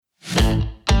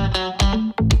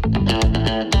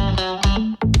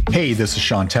Hey, this is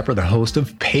Sean Tepper, the host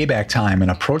of Payback Time, an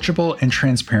approachable and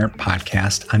transparent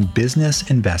podcast on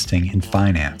business, investing, and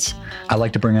finance. I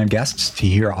like to bring on guests to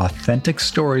hear authentic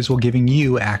stories while giving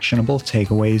you actionable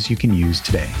takeaways you can use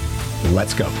today.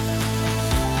 Let's go.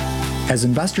 As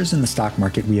investors in the stock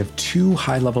market, we have two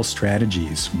high-level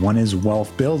strategies. One is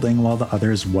wealth building, while the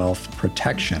other is wealth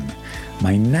protection.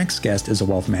 My next guest is a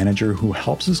wealth manager who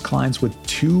helps his clients with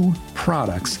two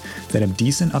products that have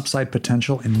decent upside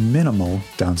potential and minimal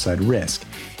downside risk.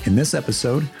 In this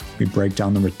episode, we break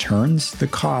down the returns, the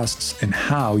costs, and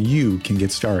how you can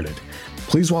get started.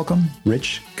 Please welcome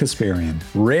Rich Kasparian.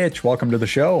 Rich, welcome to the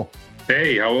show.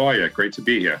 Hey, how are you? Great to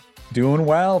be here. Doing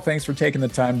well. Thanks for taking the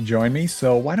time to join me.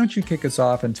 So why don't you kick us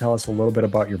off and tell us a little bit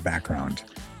about your background?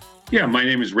 Yeah, my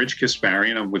name is Rich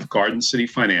Kasparian. I'm with Garden City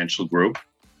Financial Group.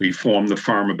 We formed the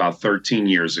firm about 13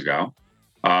 years ago.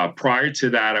 Prior to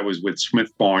that, I was with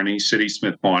Smith Barney, Citi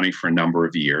Smith Barney, for a number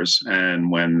of years. And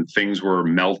when things were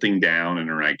melting down, and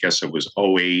I guess it was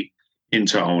 2008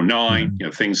 into 2009,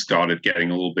 things started getting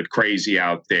a little bit crazy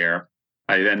out there.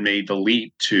 I then made the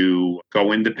leap to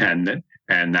go independent.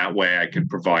 And that way I could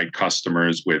provide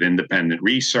customers with independent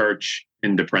research,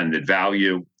 independent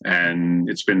value. And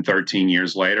it's been 13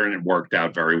 years later, and it worked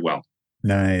out very well.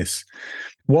 Nice.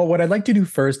 Well, what I'd like to do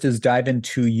first is dive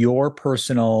into your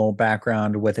personal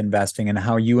background with investing and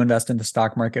how you invest in the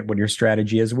stock market, what your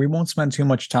strategy is. We won't spend too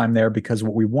much time there because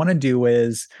what we want to do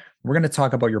is we're going to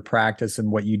talk about your practice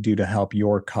and what you do to help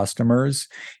your customers.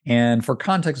 And for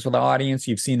context for the audience,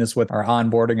 you've seen this with our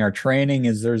onboarding, our training,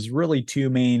 is there's really two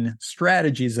main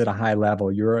strategies at a high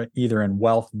level. You're either in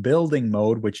wealth building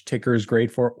mode, which ticker is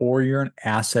great for, or you're in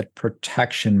asset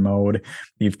protection mode.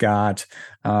 You've got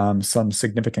some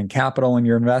significant capital in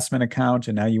your investment account,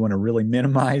 and now you want to really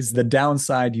minimize the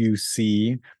downside you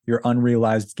see, your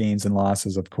unrealized gains and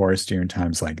losses, of course, during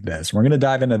times like this. We're going to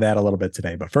dive into that a little bit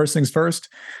today. But first things first,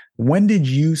 when did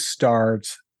you start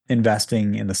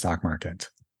investing in the stock market?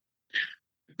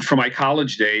 For my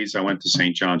college days, I went to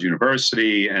St. John's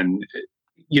University. And,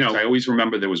 I always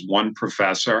remember there was one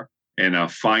professor in a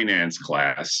finance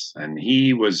class, and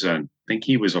I think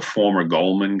he was a former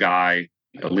Goldman guy,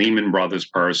 a Lehman Brothers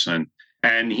person.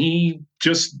 And he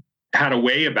just had a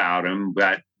way about him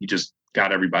that he just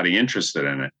got everybody interested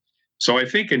in it. So I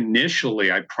think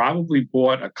initially I probably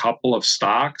bought a couple of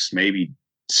stocks, maybe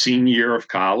senior year of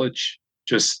college,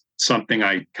 just something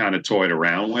I kind of toyed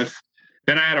around with.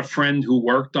 Then I had a friend who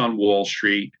worked on Wall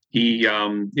Street. He,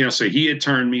 so he had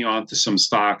turned me on to some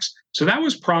stocks. So that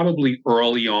was probably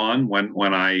early on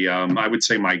when I would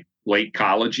say my late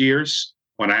college years,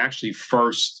 when I actually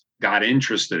first got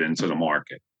interested into the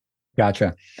market.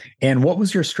 Gotcha. And what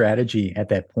was your strategy at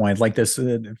that point? Like this,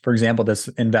 for example, this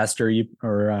investor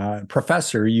or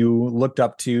professor you looked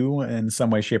up to in some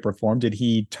way, shape, or form, did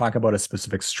he talk about a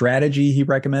specific strategy he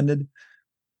recommended?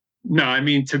 No, I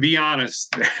mean, to be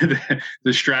honest,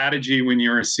 the strategy when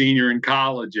you're a senior in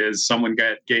college is someone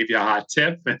gave you a hot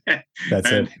tip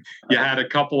and you had a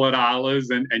couple of dollars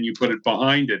and you put it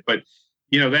behind it. But,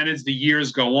 then as the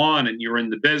years go on and you're in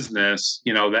the business,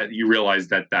 that you realize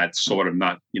that that's sort of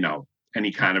not,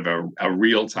 any kind of a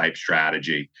real type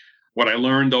strategy. What I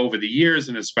learned over the years,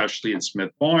 and especially in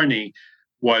Smith Barney,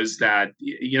 was that,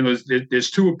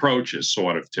 there's two approaches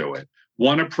sort of to it.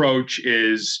 One approach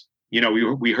is,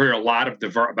 we hear a lot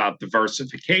about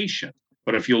diversification.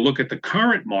 But if you look at the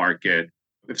current market,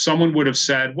 if someone would have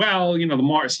said, well,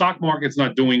 the stock market's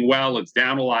not doing well, it's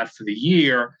down a lot for the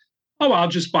year, I'll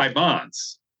just buy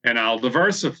bonds and I'll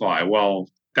diversify. Well,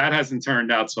 that hasn't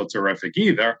turned out so terrific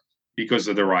either because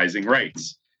of the rising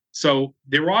rates. So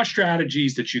there are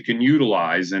strategies that you can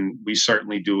utilize, and we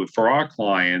certainly do it for our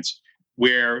clients,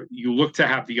 where you look to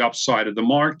have the upside of the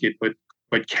market, but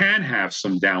can have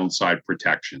some downside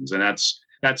protections. And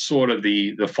that's sort of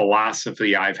the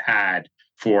philosophy I've had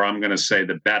for, I'm going to say,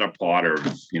 the better part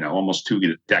of, almost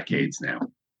 2 decades now.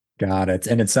 Got it.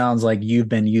 And it sounds like you've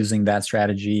been using that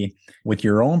strategy with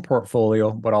your own portfolio,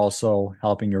 but also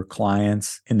helping your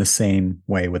clients in the same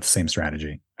way with the same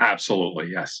strategy.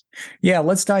 Absolutely. Yes. Yeah.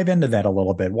 Let's dive into that a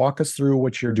little bit. Walk us through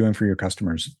what you're doing for your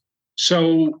customers.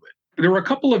 So there are a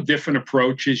couple of different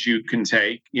approaches you can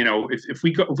take. If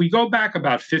we go back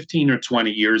about 15 or 20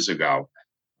 years ago,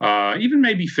 even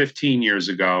maybe 15 years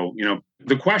ago,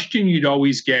 the question you'd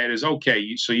always get is,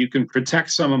 okay, so you can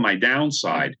protect some of my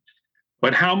downside,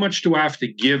 but how much do I have to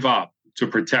give up to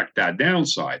protect that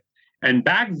downside? And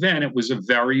back then, it was a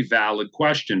very valid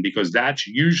question because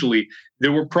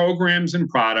there were programs and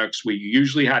products where you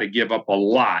usually had to give up a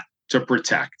lot to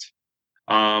protect.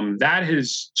 That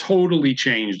has totally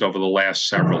changed over the last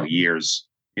several years.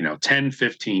 10,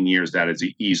 15 years, that is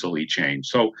easily changed.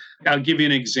 So I'll give you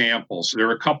an example. So there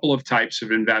are a couple of types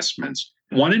of investments.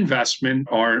 One investment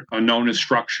are known as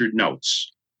structured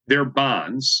notes. They're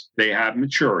bonds. They have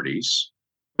maturities,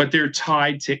 but they're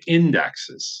tied to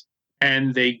indexes.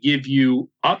 And they give you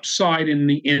upside in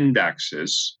the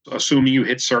indexes, assuming you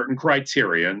hit certain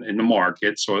criteria in the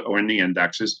markets or in the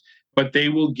indexes, but they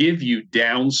will give you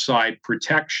downside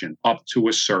protection up to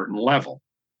a certain level.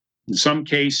 In some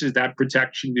cases, that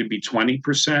protection could be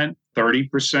 20%,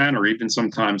 30%, or even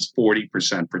sometimes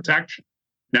 40% protection.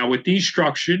 Now, with these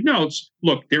structured notes,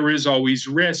 look, there is always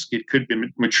risk. It could be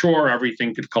mature,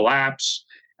 everything could collapse,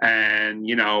 and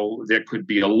there could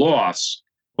be a loss.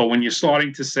 But when you're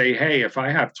starting to say, hey, if I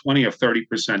have 20 or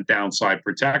 30% downside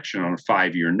protection on a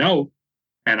 5-year note,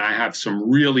 and I have some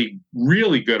really,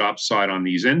 really good upside on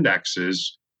these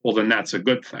indexes, well, then that's a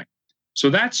good thing. So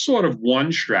that's sort of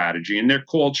one strategy, and they're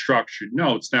called structured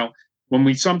notes. Now, when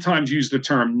we sometimes use the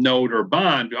term note or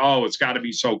bond, it's got to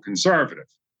be so conservative.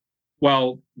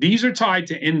 Well, these are tied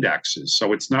to indexes,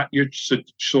 so it's not your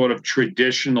sort of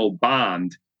traditional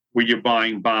bond where you're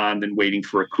buying bond and waiting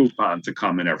for a coupon to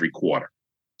come in every quarter.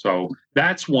 So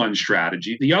that's one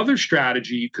strategy. The other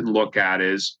strategy you can look at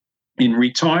is in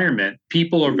retirement,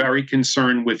 people are very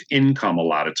concerned with income a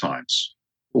lot of times,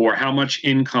 or how much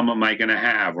income am I going to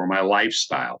have, or my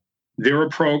lifestyle. There are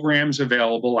programs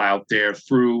available out there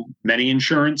through many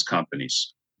insurance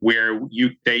companies where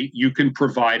you can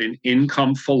provide an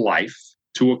income for life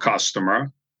to a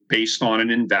customer based on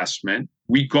an investment,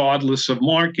 regardless of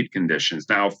market conditions.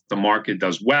 Now, if the market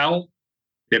does well,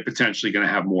 they're potentially going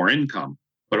to have more income.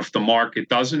 But if the market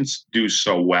doesn't do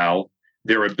so well,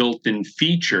 there are built-in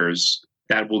features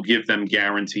that will give them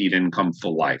guaranteed income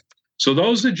for life. So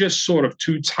those are just sort of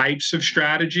two types of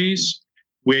strategies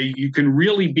where you can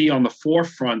really be on the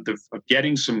forefront of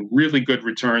getting some really good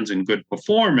returns and good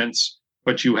performance,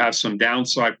 but you have some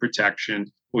downside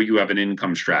protection or you have an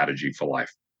income strategy for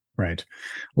life. Right.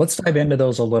 Let's dive into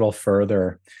those a little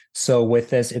further. So with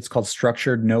this, it's called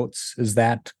structured notes. Is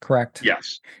that correct?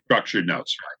 Yes. Structured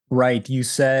notes. Right. You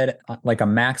said like a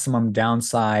maximum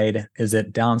downside. Is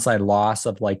it downside loss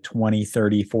of like 20,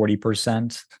 30,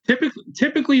 40%?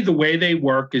 Typically, the way they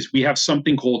work is we have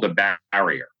something called a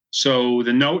barrier. So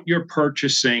the note you're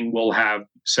purchasing will have,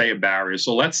 say, a barrier.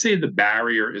 So let's say the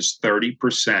barrier is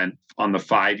 30% on the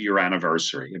 5-year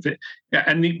anniversary.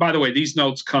 By the way, these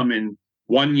notes come in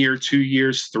 1 year, 2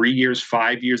 years, 3 years,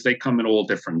 5 years. They come in all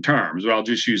different terms, but I'll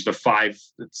just use the 5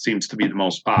 that seems to be the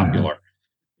most popular.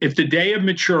 If the day of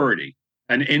maturity,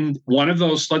 and in one of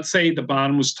those, let's say the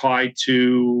bond was tied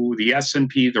to the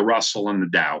S&P, the Russell, and the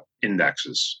Dow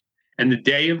indexes, and the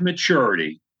day of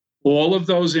maturity, all of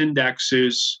those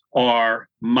indexes are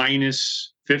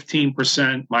minus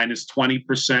 15%, minus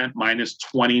 20%, minus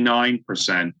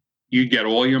 29%. You get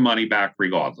all your money back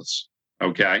regardless,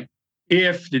 okay?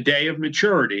 If the day of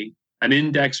maturity, an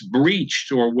index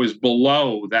breached or was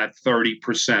below that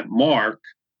 30% mark,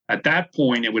 at that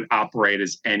point, it would operate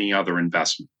as any other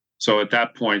investment. So at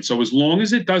that point, so as long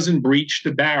as it doesn't breach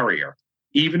the barrier,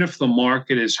 even if the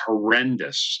market is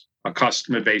horrendous, a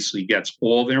customer basically gets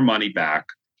all their money back,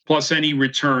 plus any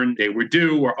return they were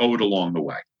due or owed along the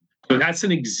way. So that's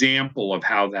an example of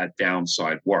how that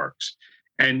downside works.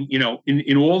 And,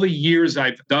 in all the years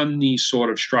I've done these sort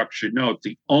of structured notes,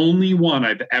 the only one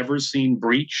I've ever seen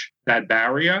breach that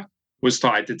barrier was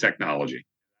tied to technology.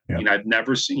 Yep. I've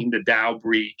never seen the Dow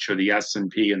breach or the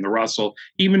S&P and the Russell,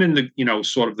 even in the,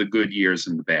 sort of the good years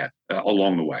and the bad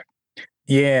along the way.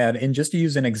 Yeah. And just to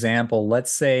use an example,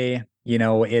 let's say,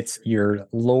 it's your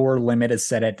lower limit is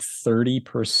set at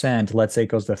 30%. Let's say it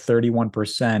goes to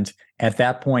 31%. At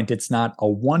that point, it's not a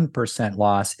 1%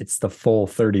 loss. It's the full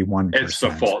 31%. It's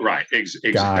the full, right.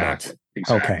 Exactly.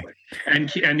 Okay.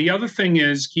 And the other thing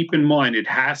is, keep in mind, it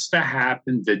has to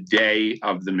happen the day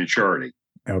of the maturity.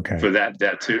 Okay. For that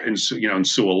to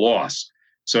ensue a loss.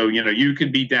 So, you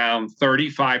could be down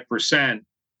 35%,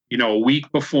 a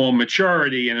week before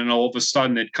maturity, and then all of a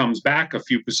sudden it comes back a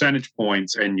few percentage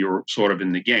points and you're sort of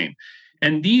in the game.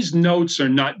 And these notes are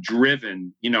not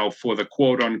driven, for the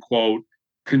quote unquote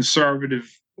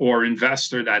conservative or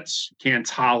investor that can't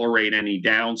tolerate any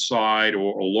downside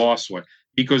or loss,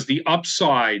 because the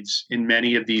upsides in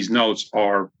many of these notes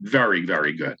are very,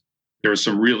 very good. There are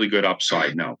some really good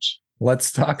upside notes.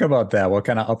 Let's talk about that. What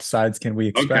kind of upsides can we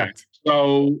expect? Okay.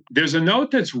 So there's a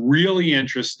note that's really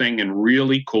interesting and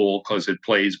really cool because it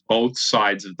plays both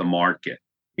sides of the market.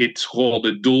 It's called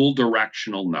a dual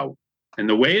directional note. And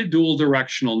the way a dual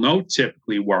directional note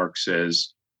typically works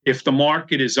is if the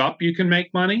market is up, you can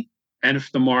make money. And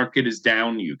if the market is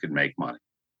down, you can make money.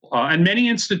 and many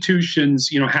institutions,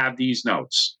 have these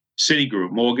notes.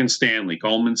 Citigroup, Morgan Stanley,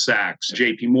 Goldman Sachs,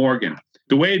 JP Morgan.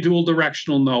 The way a dual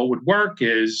directional note would work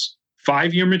is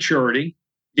 5-year maturity.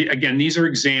 Again, these are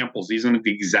examples. These aren't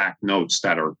the exact notes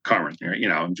that are current here,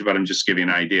 but I'm just giving you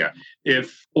an idea.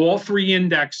 If all 3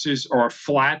 indexes are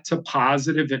flat to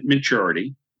positive at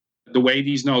maturity, the way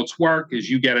these notes work is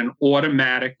you get an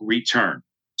automatic return.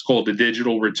 It's called the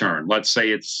digital return. Let's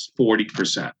say it's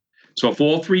 40%. So if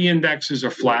all 3 indexes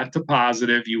are flat to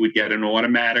positive, you would get an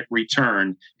automatic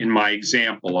return, in my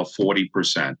example, of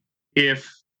 40%. If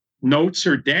notes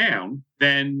are down,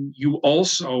 then you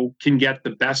also can get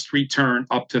the best return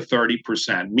up to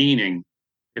 30%, meaning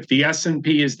if the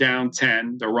S&P is down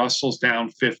 10, the Russell's down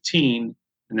 15,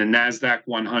 and the NASDAQ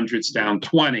 100's down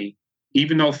 20,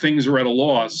 even though things are at a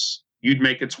loss, you'd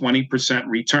make a 20%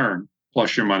 return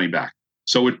plus your money back.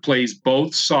 So it plays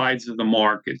both sides of the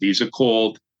market. These are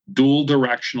called dual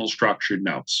directional structured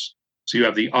notes. So you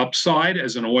have the upside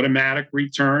as an automatic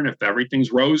return if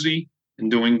everything's rosy and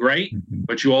doing great,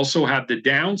 but you also have the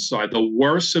downside, the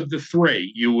worst of the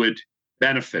 3 you would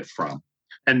benefit from.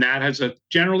 And that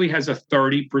generally has a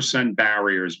 30%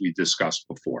 barrier, as we discussed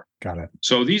before. Got it.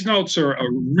 So these notes are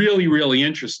really, really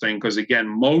interesting because, again,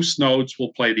 most notes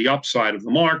will play the upside of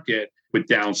the market with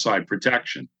downside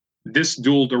protection. This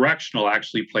dual directional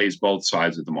actually plays both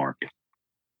sides of the market.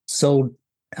 So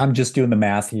I'm just doing the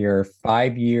math here.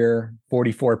 5-year,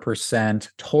 44%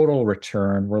 total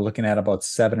return. We're looking at about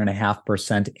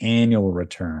 7.5% annual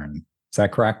return. Is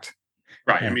that correct?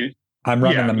 Right. Yeah. I'm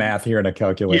running the math here in a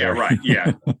calculator. Yeah, right.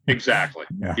 Yeah, exactly.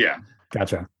 Yeah.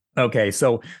 Gotcha. Okay.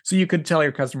 So you could tell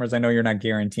your customers, I know you're not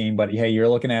guaranteeing, but hey, you're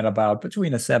looking at about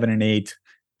between a 7 and 8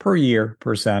 per year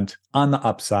 % on the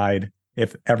upside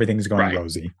if everything's going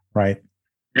rosy, right?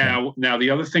 Now,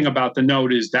 the other thing about the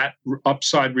note is that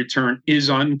upside return is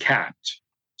uncapped.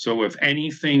 So if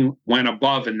anything went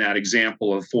above in that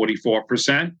example of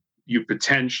 44%, you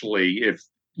potentially, if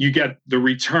you get the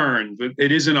return,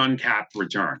 it is an uncapped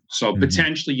return. So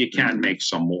potentially you can make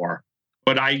some more.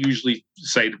 But I usually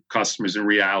say to customers, in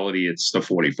reality, it's the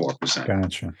 44%.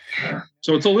 Gotcha.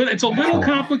 So it's a little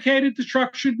complicated, the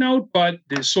structured note, but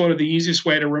sort of the easiest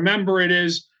way to remember it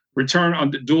is return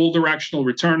on the dual directional,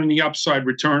 return on the upside,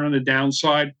 return on the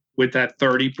downside with that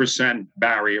 30%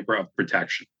 barrier of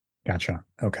protection. Gotcha.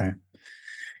 Okay.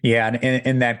 Yeah. And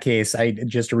in that case, I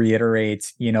just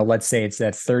reiterate, let's say it's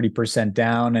that 30%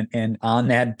 down and on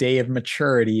that day of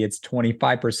maturity, it's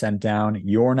 25% down.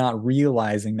 You're not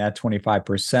realizing that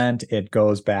 25%. It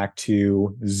goes back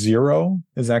to 0.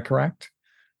 Is that correct?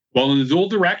 Well, in the dual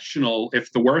directional,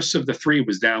 if the worst of the 3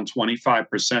 was down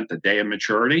 25% the day of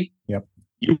maturity,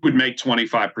 you would make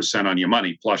 25% on your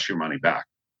money plus your money back,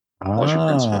 plus your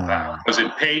principal back. Because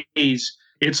it pays,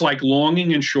 it's like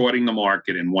longing and shorting the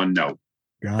market in one note.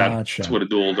 Gotcha. That's what a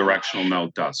dual directional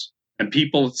note does. And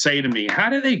people say to me, how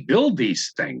do they build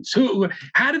these things?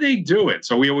 How do they do it?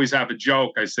 So we always have a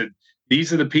joke. I said,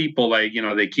 these are the people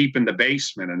they keep in the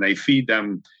basement and they feed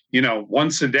them,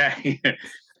 once a day.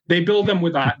 They build them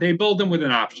with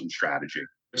an option strategy.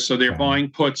 So they're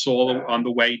buying puts all on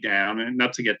the way down, and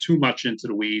not to get too much into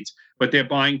the weeds, but they're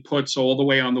buying puts all the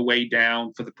way on the way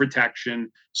down for the protection.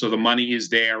 So the money is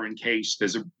there in case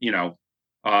there's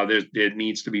there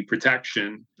needs to be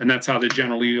protection. And that's how they're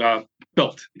generally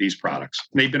built, these products.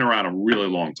 They've been around a really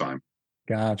long time.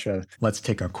 Gotcha. Let's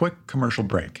take a quick commercial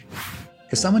break.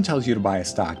 If someone tells you to buy a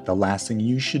stock, the last thing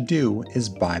you should do is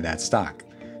buy that stock.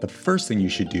 The first thing you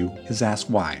should do is ask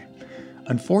why.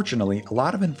 Unfortunately, a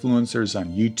lot of influencers on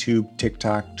YouTube,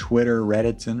 TikTok, Twitter,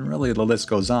 Reddit, and really the list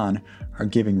goes on, are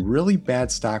giving really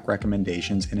bad stock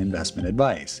recommendations and investment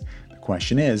advice. The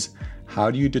question is,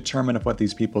 how do you determine if what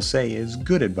these people say is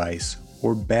good advice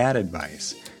or bad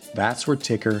advice? That's where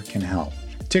Ticker can help.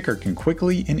 Ticker can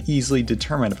quickly and easily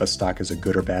determine if a stock is a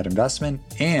good or bad investment,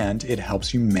 and it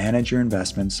helps you manage your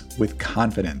investments with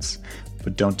confidence.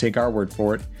 But don't take our word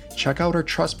for it. Check out our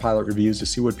Trustpilot reviews to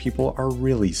see what people are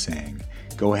really saying.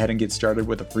 Go ahead and get started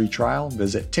with a free trial.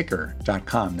 Visit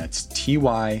Ticker.com. That's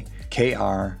TYKR.com.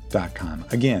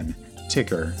 Again,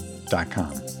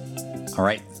 Ticker.com. All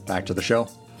right, back to the show.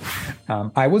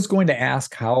 I was going to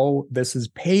ask how this is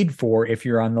paid for if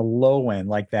you're on the low end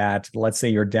like that. Let's say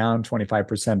you're down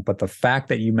 25%, but the fact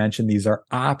that you mentioned these are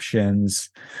options,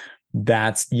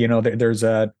 that's, there's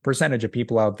a percentage of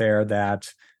people out there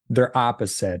that they're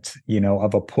opposite,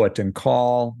 of a put and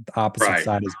call. The opposite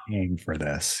side is paying for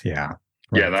this. Yeah.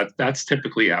 Right. Yeah, that's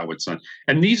typically how it's done.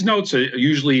 And these notes are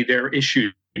usually they're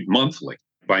issued monthly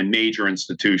by major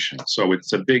institutions. So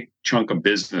it's a big chunk of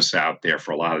business out there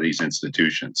for a lot of these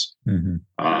institutions.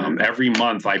 Mm-hmm. Every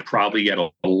month, I probably get a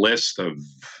list of,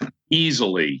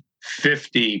 easily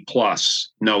 50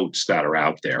 plus notes that are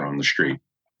out there on the street.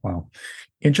 Wow.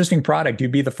 Interesting product.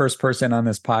 You'd be the first person on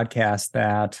this podcast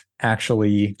that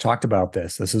actually talked about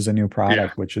this. This is a new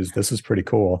product, this is pretty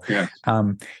cool. Yeah.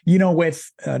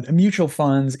 With mutual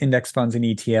funds, index funds, and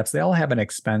ETFs, they all have an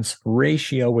expense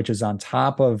ratio, which is on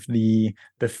top of the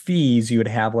fees you would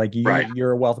have. Like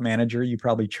you're a wealth manager, you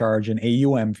probably charge an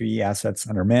AUM fee, assets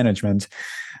under management.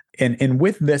 And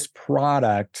with this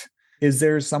product, is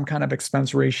there some kind of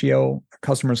expense ratio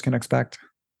customers can expect?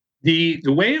 The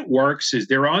way it works is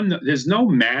there's no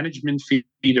management fee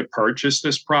to purchase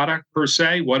this product per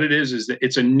se. What it is that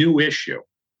it's a new issue.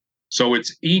 So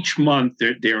it's each month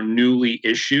they're newly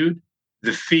issued.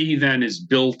 The fee then is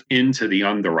built into the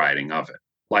underwriting of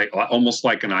it, almost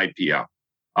like an IPO.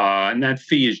 And that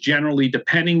fee is generally,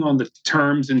 depending on the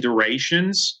terms and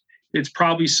durations, it's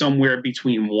probably somewhere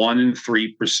between 1% and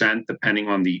 3%, depending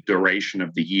on the duration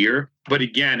of the year. But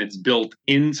again, it's built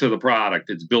into the product.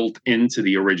 It's built into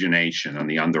the origination and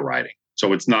the underwriting.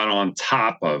 So it's not on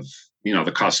top of,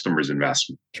 the customer's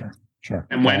investment. Sure.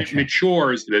 And when it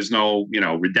matures, there's no,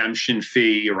 redemption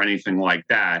fee or anything like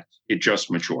that. It just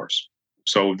matures.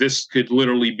 So this could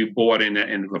literally be bought in,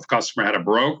 and if a customer had a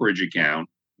brokerage account,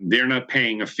 they're not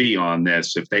paying a fee on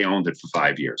this if they owned it for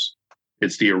 5 years.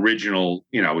 It's the original,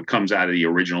 it comes out of the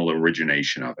original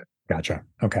origination of it. Gotcha.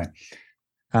 Okay.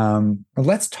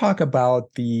 Let's talk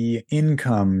about the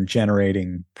income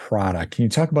generating product. Can you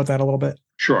talk about that a little bit?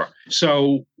 Sure.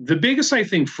 So the biggest, I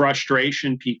think,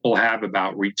 frustration people have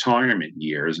about retirement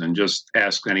years, and just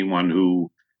ask anyone who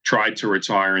tried to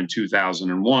retire in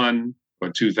 2001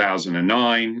 or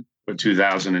 2009 or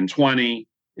 2020,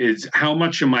 is how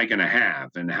much am I going to have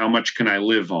and how much can I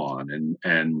live on?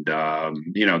 And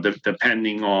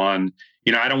depending on,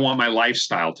 I don't want my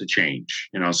lifestyle to change,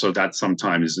 so that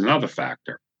sometimes is another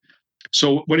factor.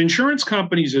 So what insurance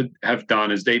companies have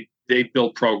done is they've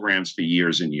built programs for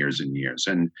years and years and years.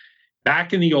 And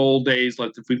back in the old days,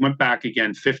 if we went back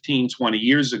again 15, 20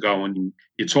 years ago, and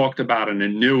you talked about an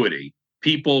annuity,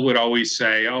 people would always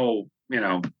say,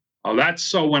 that's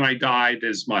so when I die,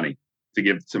 there's money to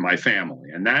give to my family.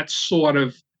 And that's sort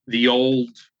of the old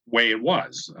way it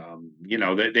was.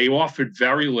 They offered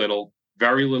very little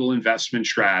investment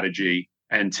strategy.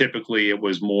 And typically it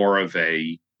was more of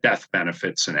a death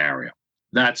benefit scenario.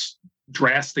 That's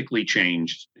drastically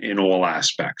changed in all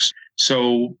aspects.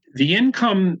 So the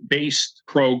income-based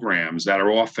programs that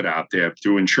are offered out there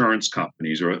through insurance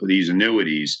companies or these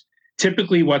annuities,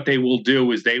 typically what they will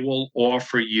do is they will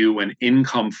offer you an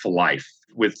income for life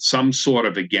with some sort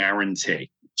of a guarantee.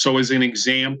 So as an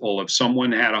example, if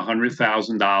someone had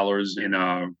 $100,000 in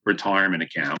a retirement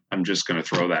account, I'm just going to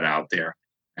throw that out there,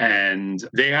 and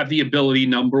they have the ability,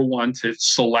 number one, to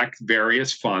select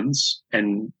various funds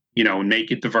and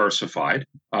make it diversified,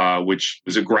 which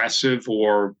is aggressive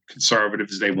or conservative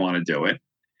as they want to do it.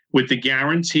 With the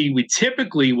guarantee, we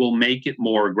typically will make it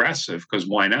more aggressive, because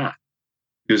why not?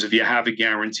 Because if you have a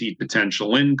guaranteed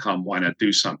potential income, why not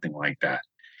do something like that?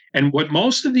 And what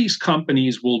most of these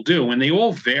companies will do, and they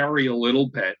all vary a little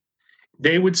bit,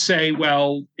 they would say,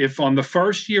 well, if on the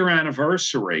first year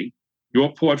anniversary,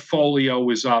 your portfolio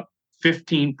is up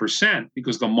 15%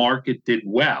 because the market did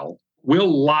well,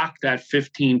 we'll lock that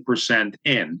 15%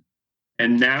 in.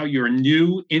 And now your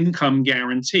new income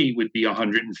guarantee would be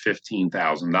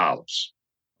 $115,000.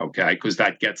 Okay, because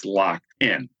that gets locked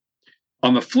in.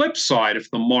 On the flip side,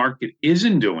 if the market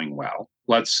isn't doing well,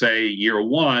 let's say year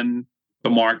one, the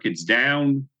market's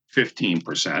down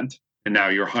 15%, and now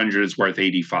your 100 is worth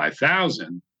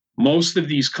 85,000. Most of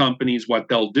these companies, what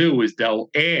they'll do is they'll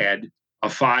add a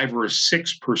 5 or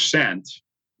 6%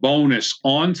 bonus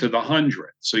onto the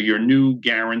 100. So your new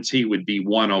guarantee would be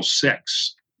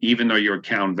 106, even though your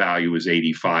account value is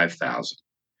 85,000.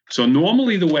 So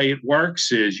normally the way it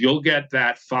works is you'll get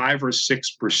that 5 or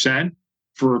 6%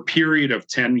 for a period of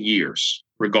 10 years,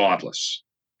 regardless.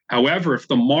 However, if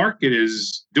the market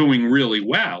is doing really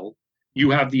well, you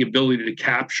have the ability to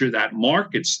capture that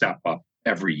market step up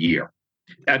every year.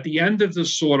 At the end of the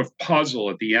sort of puzzle,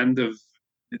 at the end of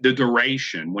the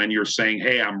duration, when you're saying,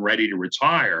 hey, I'm ready to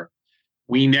retire,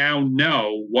 we now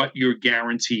know what your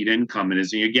guaranteed income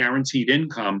is. And your guaranteed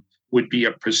income would be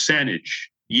a percentage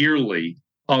yearly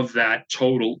of that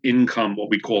total income, what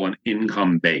we call an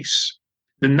income base.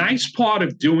 The nice part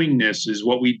of doing this is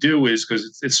what we do is,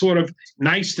 because it's sort of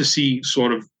nice to see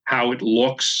sort of how it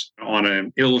looks on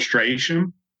an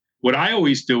illustration. What I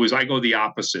always do is I go the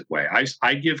opposite way.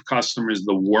 I give customers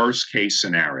the worst case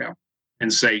scenario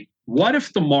and say, what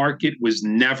if the market was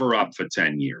never up for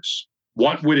 10 years?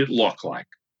 What would it look like?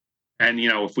 And,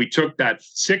 if we took that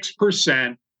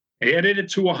 6% added it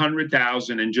to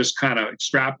 100,000 and just kind of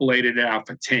extrapolated it out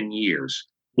for 10 years,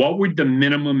 what would the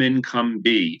minimum income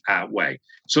be that way?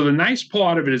 So the nice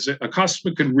part of it is a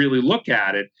customer could really look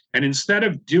at it, and instead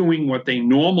of doing what they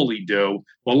normally do,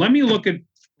 well, let me look at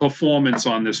performance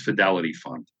on this Fidelity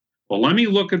fund. Well, let me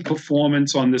look at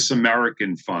performance on this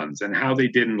American funds and how they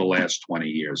did in the last 20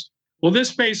 years. Well,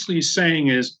 this basically is saying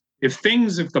is if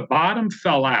the bottom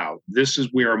fell out, this is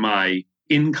where my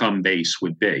income base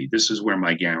would be. This is where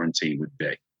my guarantee would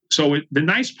be. So the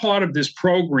nice part of this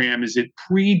program is it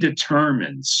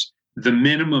predetermines the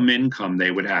minimum income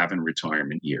they would have in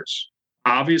retirement years.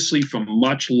 Obviously, for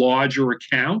much larger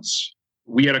accounts,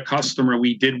 we had a customer,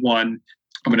 we did one,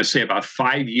 I'm going to say about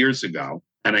 5 years ago.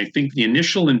 And I think the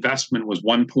initial investment was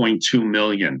 1.2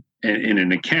 million in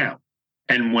an account.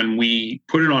 And when we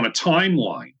put it on a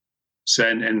timeline,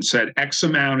 said X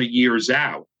amount of years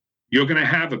out, you're going to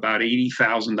have about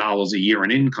 $80,000 a year in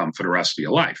income for the rest of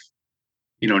your life.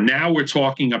 Now we're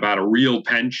talking about a real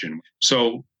pension.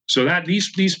 So that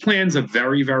these plans are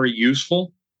very, very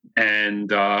useful.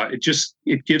 And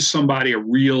it gives somebody a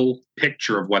real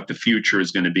picture of what the future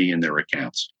is going to be in their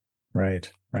accounts. Right.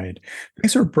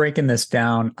 Thanks for breaking this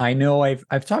down. I know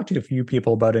I've talked to a few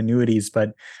people about annuities,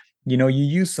 but you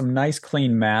use some nice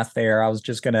clean math there. I was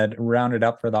just going to round it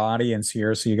up for the audience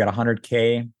here. So you got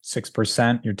 100K,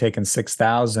 6%, you're taking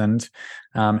 6,000.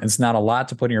 It's not a lot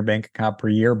to put in your bank account per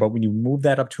year, but when you move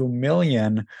that up to $1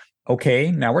 million,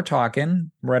 okay, now we're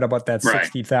talking right about that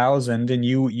 60,000. And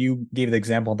you gave the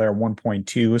example there,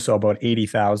 1.2, so about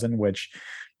 80,000, which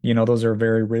those are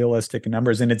very realistic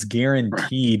numbers, and it's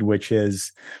guaranteed,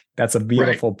 that's a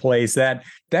beautiful place. That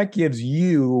gives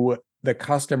you, the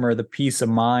customer, the peace of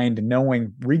mind,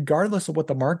 knowing regardless of what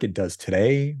the market does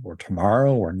today or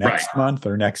tomorrow or next month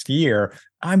or next year,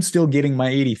 I'm still getting my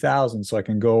 80,000 so I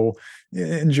can go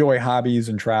enjoy hobbies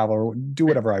and travel or do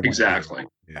whatever I want. Exactly.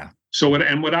 Yeah. So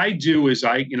what I do is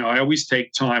I always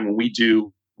take time when we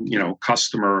do,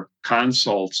 customer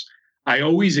consults. I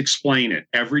always explain it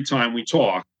every time we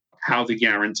talk, how the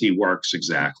guarantee works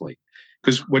exactly.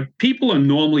 Because what people are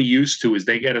normally used to is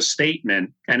they get a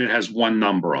statement and it has one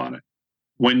number on it.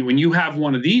 When you have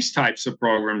one of these types of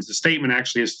programs, the statement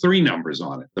actually has 3 numbers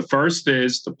on it. The first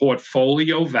is the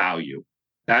portfolio value.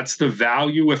 That's the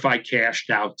value if I cashed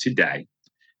out today.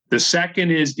 The second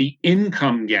is the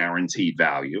income guaranteed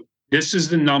value. This is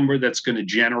the number that's going to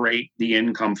generate the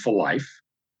income for life.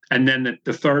 And then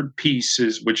the third piece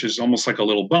which is almost like a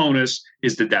little bonus,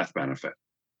 is the death benefit.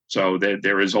 So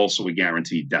there is also a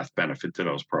guaranteed death benefit to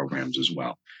those programs as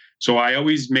well. So I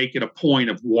always make it a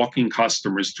point of walking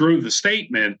customers through the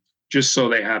statement just so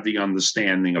they have the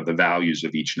understanding of the values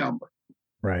of each number.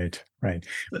 Right.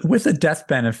 With the death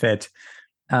benefit,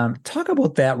 talk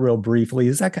about that real briefly.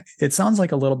 It sounds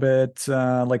like a little bit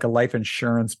like a life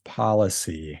insurance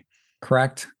policy,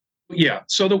 correct? Yeah.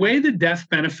 So the way the death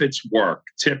benefits work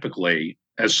typically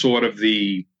as sort of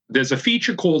there's a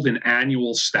feature called an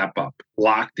annual step-up,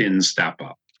 locked-in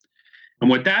step-up. And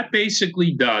what that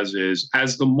basically does is,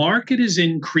 as the market is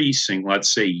increasing, let's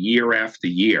say year after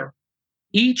year,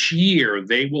 each year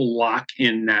they will lock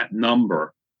in that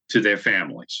number to their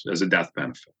families as a death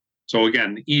benefit. So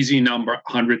again, easy number,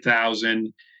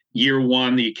 100,000. Year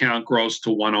 1, the account grows to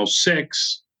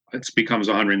 106. It becomes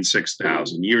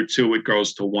 106,000. Year 2, it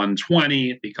goes to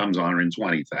 120. It becomes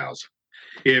 120,000.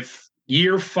 If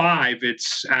year 5,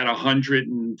 it's at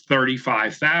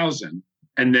 135,000,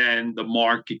 and then the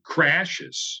market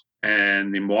crashes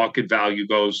and the market value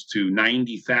goes to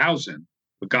 90,000.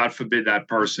 But God forbid that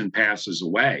person passes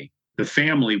away, the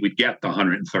family would get the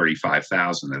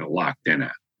 135,000 that it locked in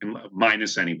at,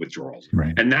 minus any withdrawals.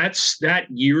 Right. And that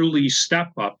yearly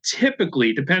step up,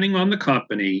 typically, depending on the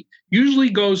company, usually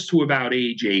goes to about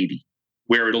age 80,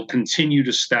 where it'll continue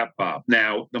to step up.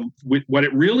 Now, what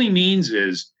it really means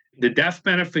is the death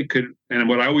benefit and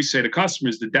what I always say to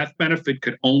customers, the death benefit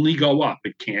could only go up.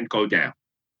 It can't go down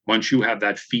once you have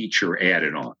that feature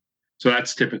added on. So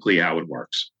that's typically how it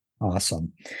works.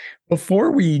 Awesome.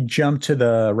 Before we jump to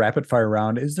the rapid fire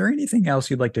round, is there anything else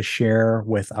you'd like to share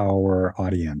with our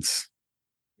audience?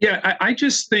 Yeah, I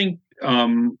just think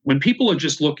when people are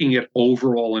just looking at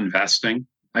overall investing,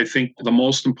 I think the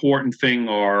most important thing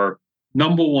are,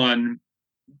 number one,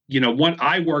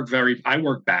 I work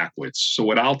backwards. So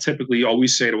what I'll typically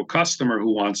always say to a customer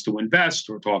who wants to invest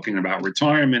or talking about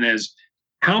retirement is,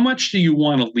 how much do you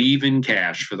want to leave in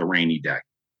cash for the rainy day?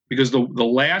 Because the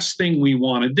last thing we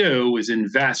want to do is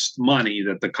invest money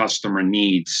that the customer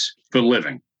needs for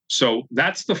living. So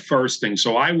that's the first thing.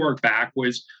 So I work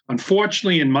backwards.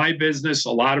 Unfortunately, in my business,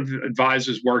 a lot of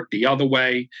advisors work the other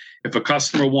way. If a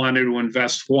customer wanted to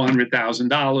invest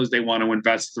 $400,000, they want to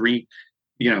invest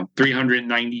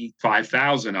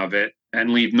 $395,000 of it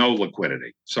and leave no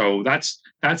liquidity. So that's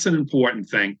an important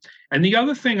thing. And the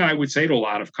other thing I would say to a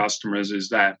lot of customers is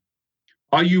that,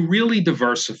 are you really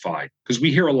diversified? Because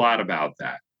we hear a lot about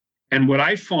that. And what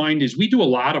I find is we do a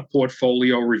lot of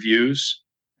portfolio reviews.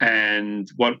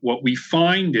 And what we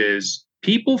find is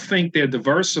people think they're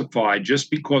diversified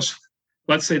just because,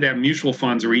 let's say they have mutual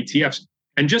funds or ETFs.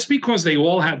 And just because they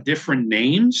all have different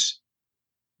names,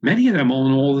 many of them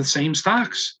own all the same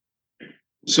stocks.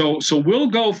 So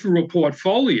we'll go through a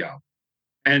portfolio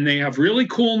and they have really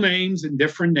cool names and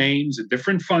different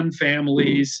fund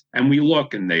families. And we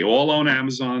look and they all own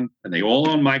Amazon and they all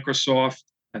own Microsoft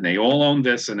and they all own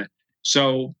this. And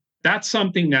so that's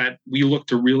something that we look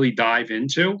to really dive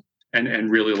into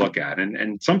and really look at.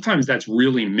 And sometimes that's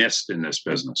really missed in this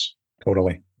business.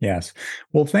 Totally. Yes.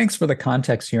 Well, thanks for the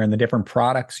context here and the different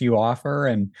products you offer.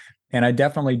 And I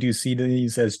definitely do see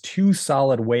these as two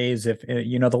solid ways. If,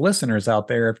 the listeners out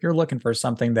there, if you're looking for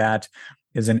something that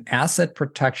is an asset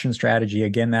protection strategy,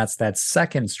 again, that's that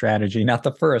second strategy, not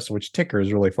the first, which Ticker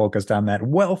is really focused on, that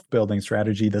wealth building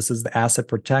strategy. This is the asset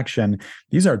protection.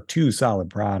 These are two solid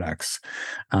products.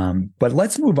 But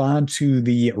let's move on to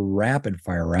the rapid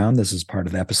fire round. This is part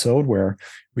of the episode where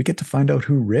we get to find out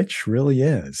who Rich really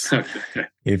is.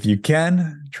 If you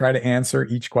can, try to answer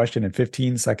each question in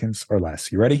 15 seconds or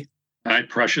less. You ready? All right,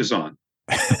 pressure's on.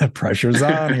 Pressure's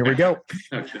on. Here we go.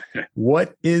 Okay.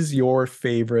 What is your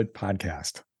favorite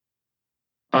podcast?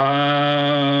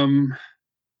 I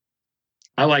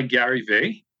like Gary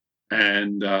Vee,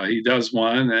 and he does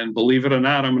one. And believe it or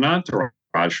not, I'm an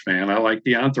Entourage fan. I like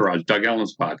the Entourage, Doug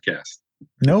Ellen's podcast.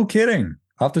 No kidding.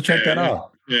 I'll have to check that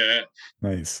out. Yeah.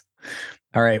 Nice.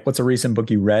 All right. What's a recent book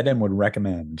you read and would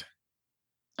recommend?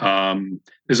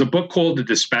 There's a book called The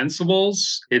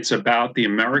Dispensables. It's about the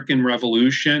American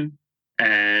Revolution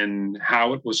and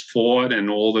how it was fought and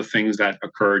all the things that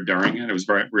occurred during it. It was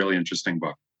a really interesting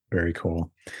book. Very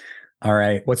cool. All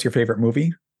right. What's your favorite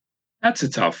movie? That's a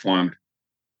tough one.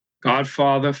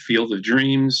 Godfather, Field of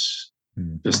Dreams,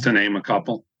 just to name a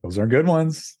couple. Those are good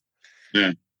ones.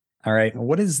 Yeah. All right.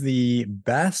 What is the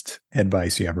best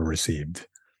advice you ever received?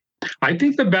 I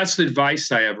think the best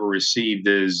advice I ever received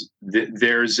is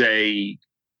there's a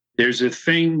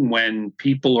thing when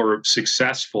people are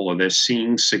successful or they're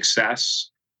seeing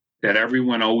success that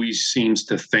everyone always seems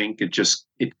to think it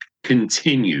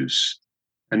continues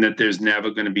and that there's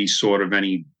never going to be sort of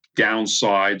any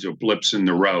downsides or blips in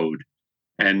the road.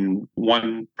 And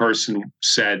one person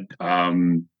said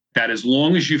that as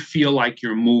long as you feel like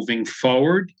you're moving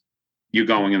forward, you're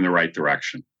going in the right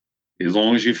direction. As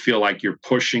long as you feel like you're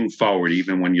pushing forward,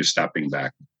 even when you're stepping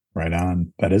back. Right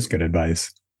on. That is good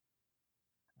advice.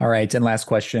 All right. And last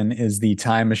question is the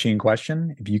time machine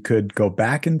question. If you could go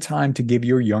back in time to give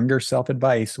your younger self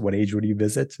advice, what age would you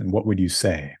visit and what would you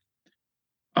say?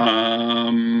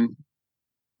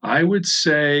 I would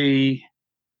say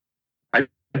I'd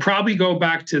probably go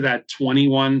back to that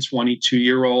 21,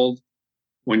 22-year-old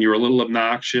when you're a little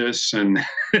obnoxious and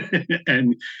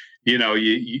and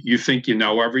you think you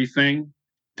know everything,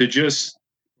 to just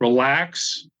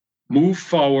relax, move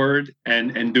forward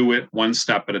and do it one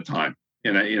step at a time.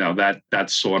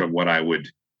 That's sort of what I would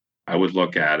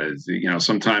look at as,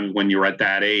 sometimes when you're at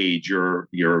that age, you're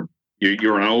in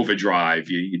overdrive.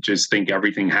 You just think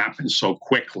everything happens so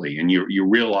quickly and you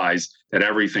realize that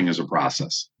everything is a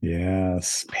process.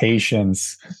 Yes.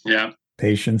 Patience. Yeah.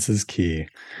 Patience is key.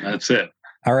 That's it.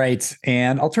 All right.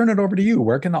 And I'll turn it over to you.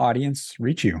 Where can the audience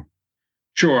reach you?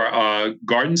 Sure.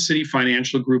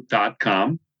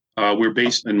 GardenCityFinancialGroup.com. We're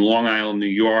based in Long Island, New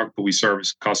York, but we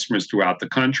service customers throughout the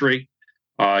country.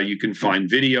 You can find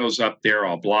videos up there,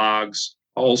 our blogs,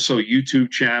 also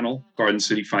YouTube channel, Garden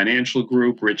City Financial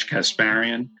Group, Rich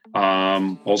Kasparian.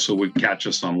 Also would catch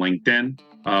us on LinkedIn.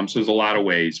 So there's a lot of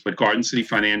ways, but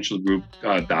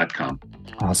GardenCityFinancialGroup.com.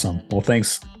 Awesome. Well,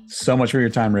 thanks so much for your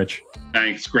time, Rich.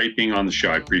 Thanks. Great being on the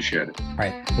show. I appreciate it. All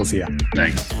right. We'll see you.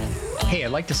 Thanks. Hey,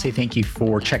 I'd like to say thank you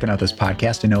for checking out this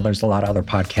podcast. I know there's a lot of other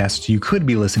podcasts you could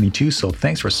be listening to, so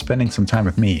thanks for spending some time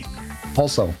with me.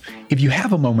 Also, if you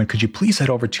have a moment, could you please head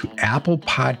over to Apple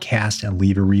Podcast and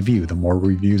leave a review? The more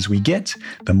reviews we get,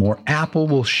 the more Apple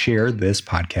will share this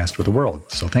podcast with the world.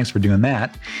 So thanks for doing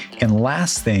that. And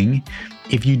last thing,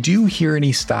 if you do hear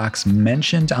any stocks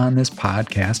mentioned on this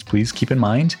podcast, please keep in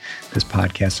mind this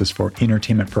podcast is for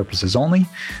entertainment purposes only.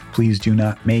 Please do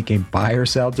not make a buy or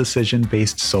sell decision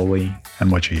based solely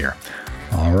on what you hear.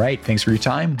 All right. Thanks for your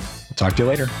time. We'll talk to you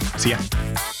later. See ya.